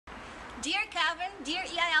Dear Kevin, dear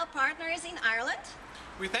EIL partners in Ireland,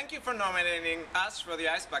 We thank you for nominating us for the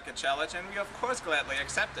Ice Bucket Challenge, and we of course gladly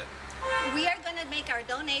accept it. we are going to make our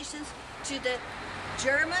donations to the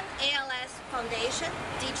German ALS Foundation,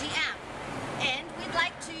 DGM. And we'd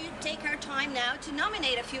like to take our time now to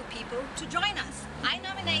nominate a few people to join us. I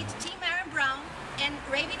nominate Team Aaron Brown and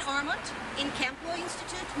Raven Ormond in Campbell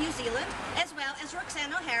Institute, New Zealand, as well as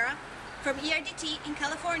Roxanne O'Hara from ERDT in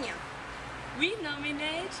California. We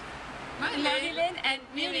nominate Marilyn and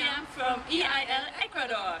Miriam from EIL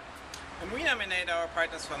Ecuador. And we nominate our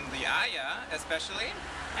partners from the AYA, especially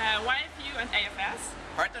YFU and AFS.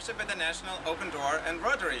 Partnership International, Open Door, and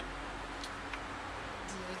Rotary.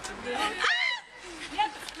 Ah!